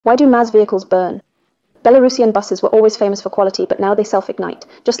Why do MAZ vehicles burn? Belarusian buses were always famous for quality, but now they self-ignite,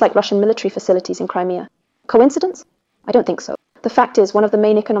 just like Russian military facilities in Crimea. Coincidence? I don't think so. The fact is, one of the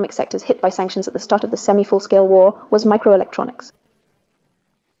main economic sectors hit by sanctions at the start of the semi-full-scale war was microelectronics.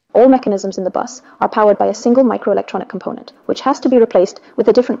 All mechanisms in the bus are powered by a single microelectronic component, which has to be replaced with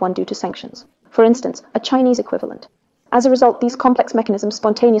a different one due to sanctions. For instance, a Chinese equivalent. As a result, these complex mechanisms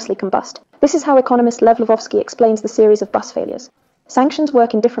spontaneously combust. This is how economist Lev Lvovsky explains the series of bus failures. Sanctions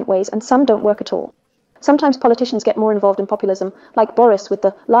work in different ways, and some don't work at all. Sometimes politicians get more involved in populism, like Boris with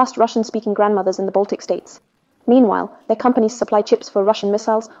the last Russian-speaking grandmothers in the Baltic states. Meanwhile, their companies supply chips for Russian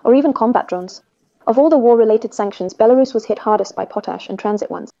missiles or even combat drones. Of all the war-related sanctions, Belarus was hit hardest by potash and transit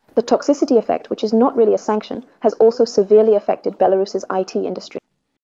ones. The toxicity effect, which is not really a sanction, has also severely affected Belarus's IT industry.